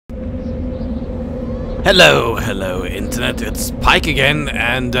Hello, hello internet, it's Pike again,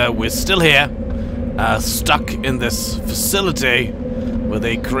 and we're still here, stuck in this facility where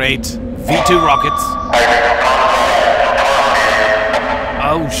they create V2 rockets.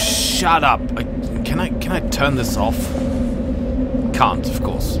 Oh, shut up. Can I turn this off? Can't, of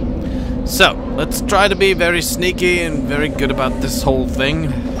course. So, let's try to be very sneaky and very good about this whole thing.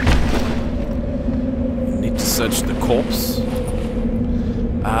 Need to search the corpse.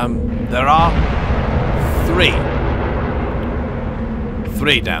 There are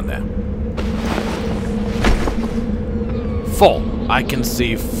three down there. 4. I can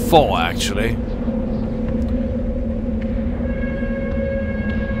see 4 actually.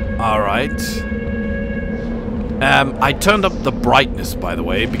 Alright. I turned up the brightness, by the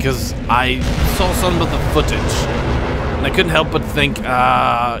way, because I saw some of the footage. And I couldn't help but think,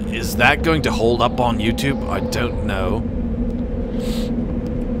 is that going to hold up on YouTube? I don't know.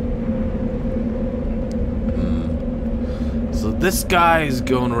 So this guy is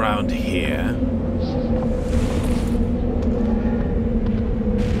going around here.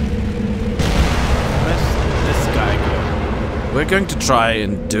 Where's this guy going? We're going to try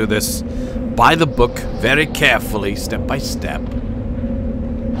and do this by the book, very carefully, step by step.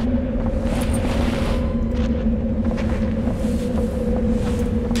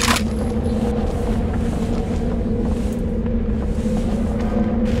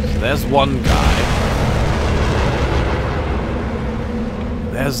 So there's one guy.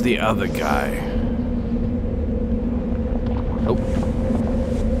 There's the other guy. Oh.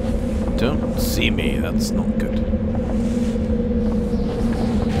 Don't see me, that's not good.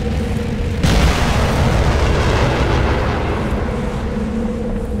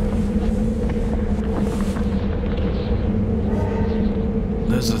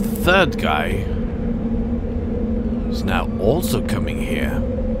 There's a third guy who's now also coming here.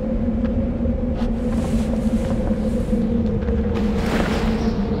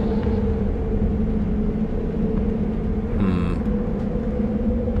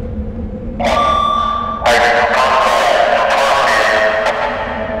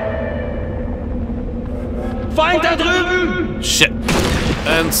 Shit.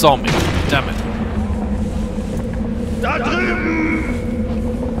 And saw me. Damn it. Da drüben!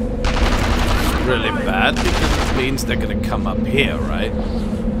 It's really bad because it means they're gonna come up here, right?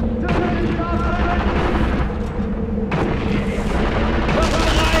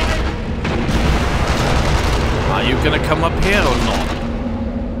 Are you gonna come up here or not?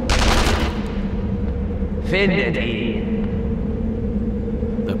 Finde die!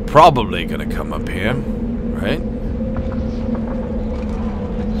 They're probably gonna come up here, right?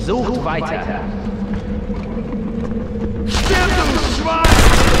 Sucht weiter! Stirb, du Schwein!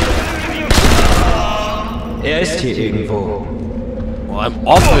 Ist hier irgendwo. Well, I'm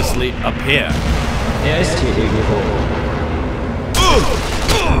obviously up here. Ist hier irgendwo.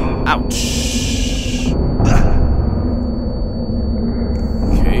 Ouch.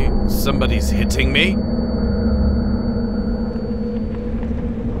 Okay, somebody's hitting me.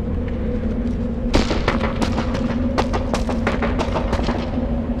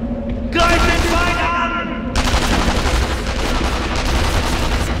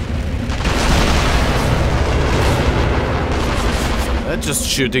 They're just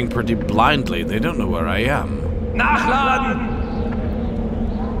shooting pretty blindly. They don't know where I am. Nachladen!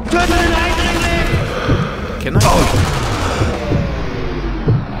 Töte den Eindringling! Can I?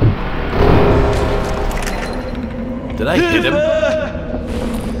 Did I hit him?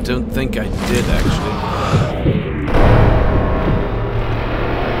 Don't think I did, actually.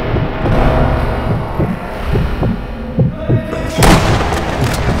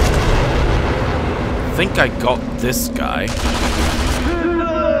 I think I got this guy.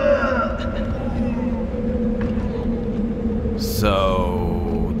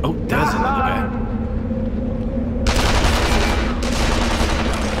 So... oh, there's another guy.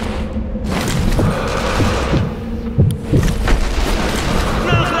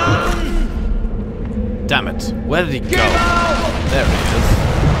 Damn it. Where did he go? There he is.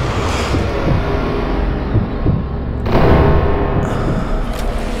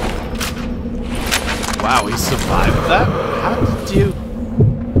 Wow, he survived that? How did you...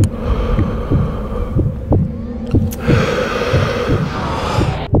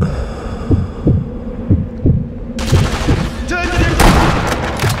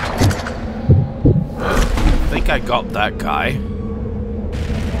 I got that guy.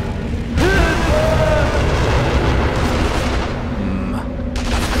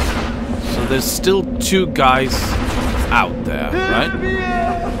 So there's still 2 guys out there, right?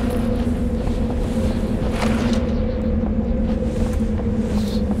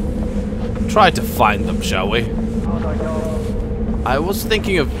 try to find them, shall we? I was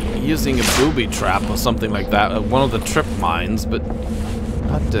thinking of using a booby trap or something like that at one of the trip mines, but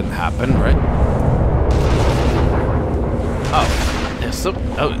that didn't happen, right? Oh, there's some...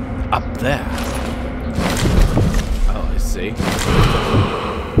 Oh, up there. Oh, I see.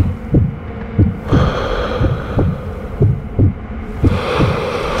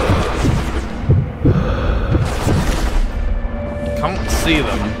 Can't see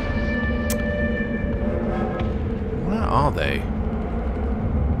them. Where are they?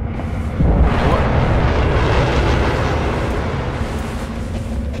 What?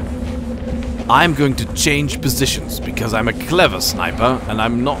 I'm going to change positions because I'm a clever sniper and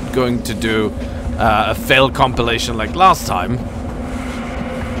I'm not going to do a failed compilation like last time.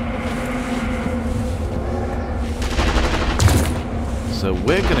 So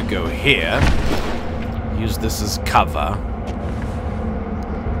we're gonna go here. Use this as cover.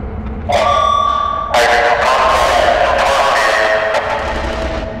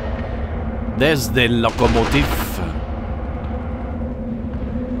 There's the locomotive.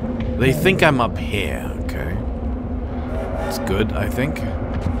 They think I'm up here, okay. That's good, I think.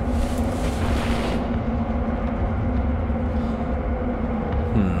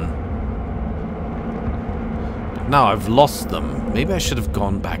 But now I've lost them. Maybe I should have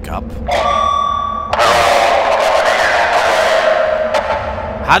gone back up.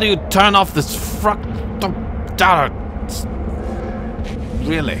 How do you turn off this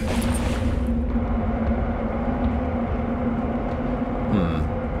Really?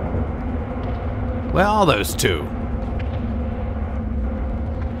 Where are those two?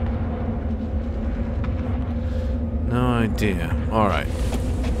 No idea. Alright.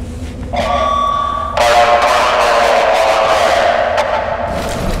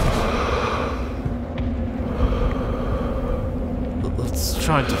 Let's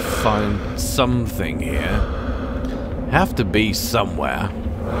try to find something here. Have to be somewhere.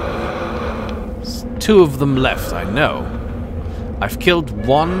 There's two of them left, I know. I've killed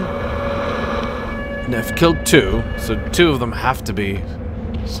one. No, I've killed two, so two of them have to be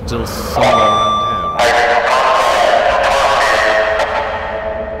still somewhere around here.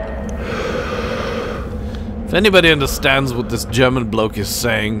 If anybody understands what this German bloke is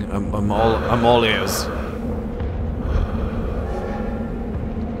saying, I'm all ears.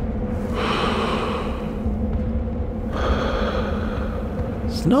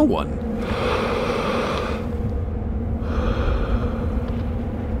 There's no one.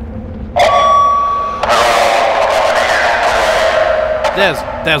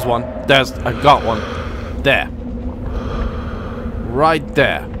 There's one. I got one. There. Right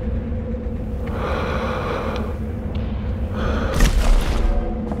there.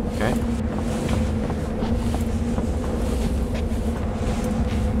 Okay.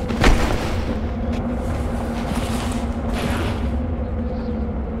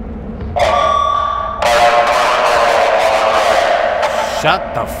 Shut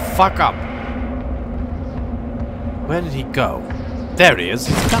the fuck up. Where did he go? There he is.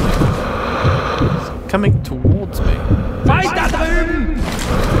 He's coming. He's coming towards me. Fight da drüben!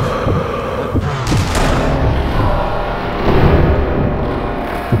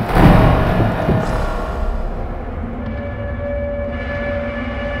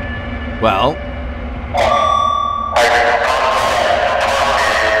 Well.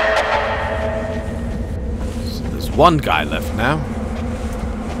 So there's one guy left now.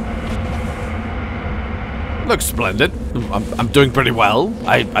 Looks splendid. I'm doing pretty well,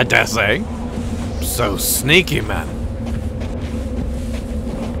 I dare say. So sneaky, man.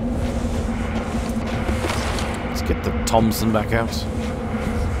 Let's get the Thompson back out.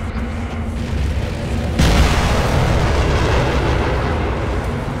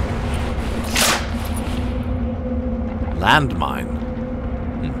 Landmine.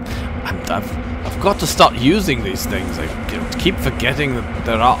 I've got to start using these things. I keep forgetting that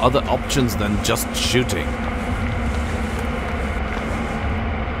there are other options than just shooting.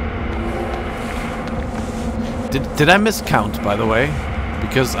 Did I miscount, by the way?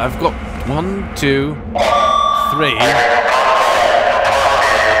 Because I've got 1, 2, 3.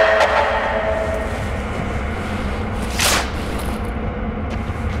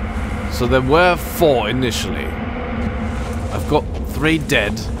 So there were 4 initially. I've got 3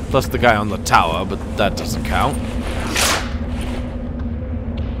 dead, plus the guy on the tower, but that doesn't count.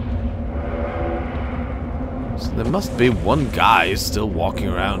 So there must be one guy still walking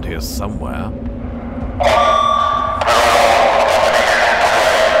around here somewhere.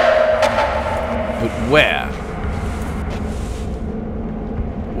 But where?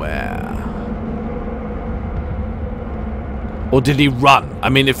 Where? Or did he run? I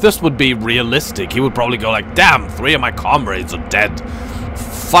mean, if this would be realistic, he would probably go like, damn, 3 of my comrades are dead.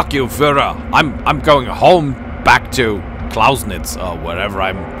 Fuck you, Führer. I'm going home back to Klausnitz, or wherever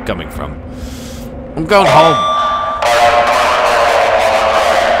I'm coming from. I'm going home.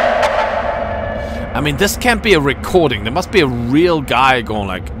 I mean, this can't be a recording. There must be a real guy going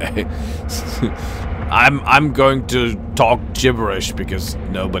like, I'm going to talk gibberish because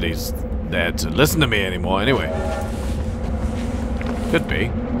nobody's there to listen to me anymore. Anyway. Could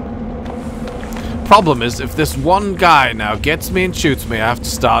be. Problem is, if this one guy now gets me and shoots me, I have to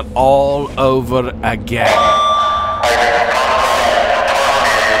start all over again.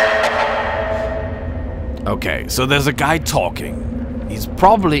 Okay, so there's a guy talking. He's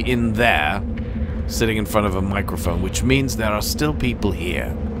probably in there, sitting in front of a microphone, which means there are still people here.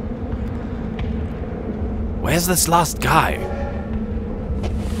 Where's this last guy?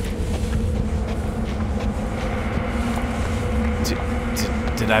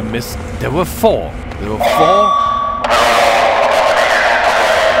 Did I miss? There were 4. There were 4.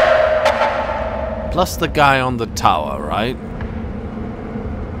 Plus the guy on the tower, right?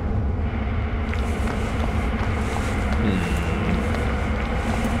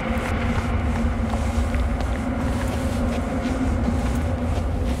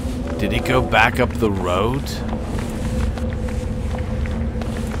 Did he go back up the road?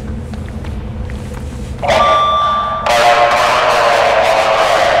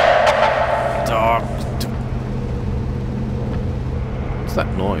 What's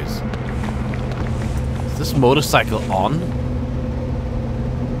that noise? Is this motorcycle on?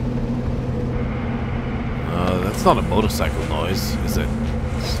 That's not a motorcycle noise, is it?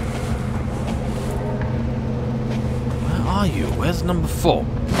 Where are you? Where's number 4?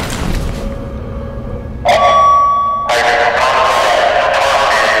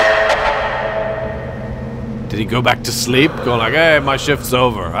 Did he go back to sleep? Go like, hey, my shift's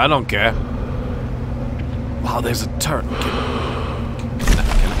over. I don't care. Wow, there's a turret.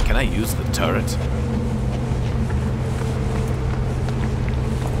 Can I use the turret?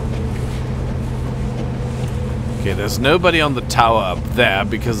 Okay, there's nobody on the tower up there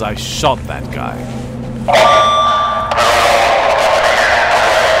because I shot that guy.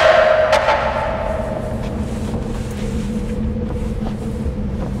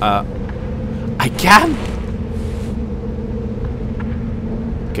 I can?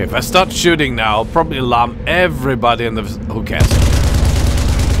 Okay, if I start shooting now, I'll probably alarm everybody in the... Who cares?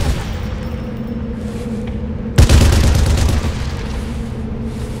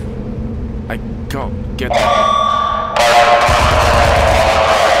 I can't get...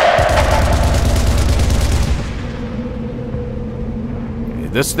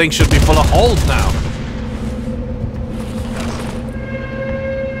 This thing should be full of holes now.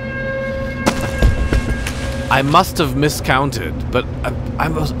 I must have miscounted, but I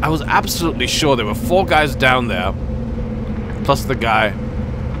was absolutely sure there were 4 guys down there, plus the guy.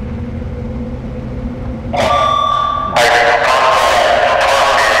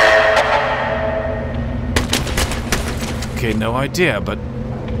 Okay, no idea, but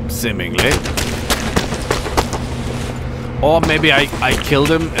seemingly. Or maybe I killed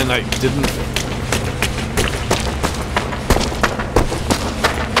him and I didn't...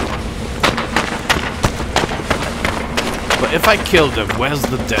 But if I killed him, where's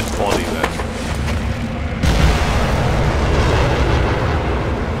the dead body then?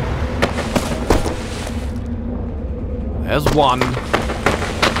 There's one.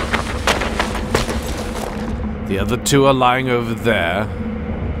 The other 2 are lying over there.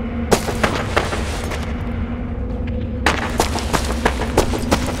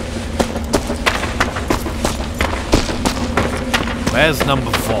 Where's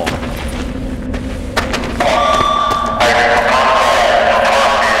number 4?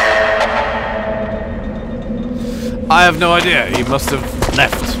 I have no idea. He must have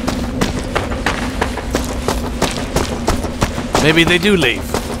left. Maybe they do leave.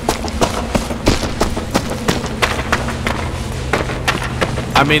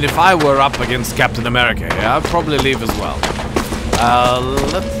 I mean, if I were up against Captain America, yeah, I'd probably leave as well.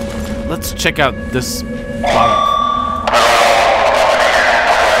 Let's check out this bunk.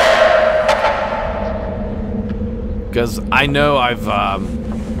 Because I know I've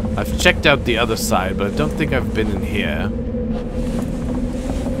checked out the other side, but I don't think I've been in here.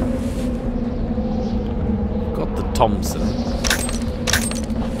 Got the Thompson.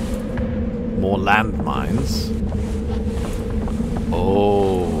 More landmines.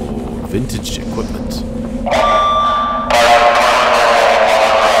 Oh, vintage equipment.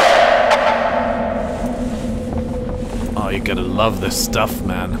 Oh, you gotta love this stuff,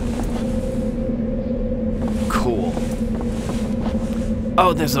 man. Cool.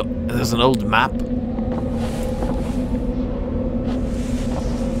 Oh, there's an old map.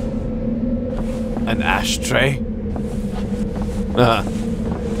 An ashtray.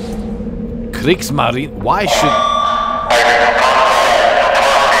 Kriegsmarine. Why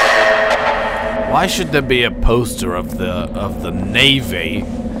should there be a poster of the Navy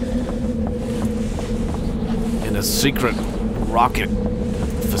in a secret rocket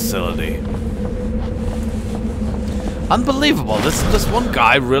facility? Unbelievable. This one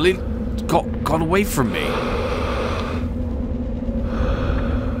guy really got away from me.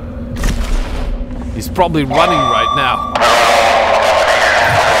 He's probably running right now.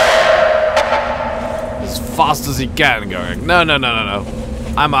 As fast as he can going. No.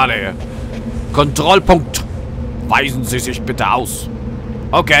 I'm out of here. Kontrollpunkt. Weisen Sie sich bitte aus.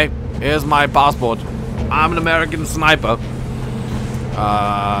 Okay, here's my passport. I'm an American sniper.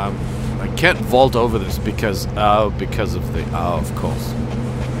 I can't vault over this because of the... Oh, of course.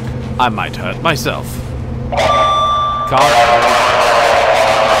 I might hurt myself.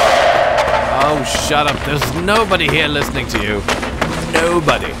 Oh, shut up. There's nobody here listening to you.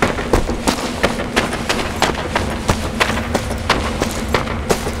 Nobody.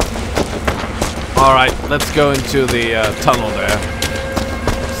 Alright, let's go into the tunnel there.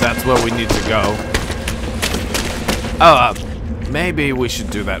 'Cause that's where we need to go. Oh, maybe we should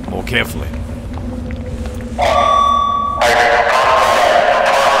do that more carefully.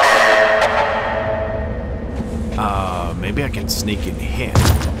 Maybe I can sneak in here.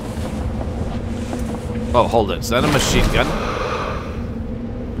 Oh, hold it. Is that a machine gun?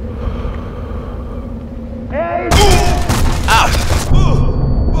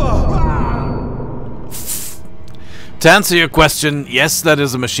 To answer your question, yes, that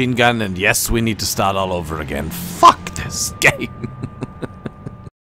is a machine gun, and yes, we need to start all over again. Fuck this game.